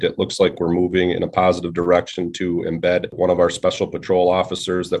It looks like we're moving in a positive direction to embed one of our special patrol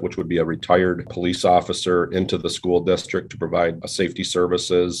officers, which would be a retired police officer, into the school district to provide safety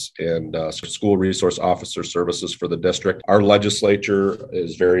services and school resource officer services for the district. Our legislature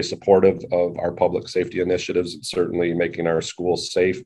is very supportive of our public safety initiatives and certainly making our schools safe.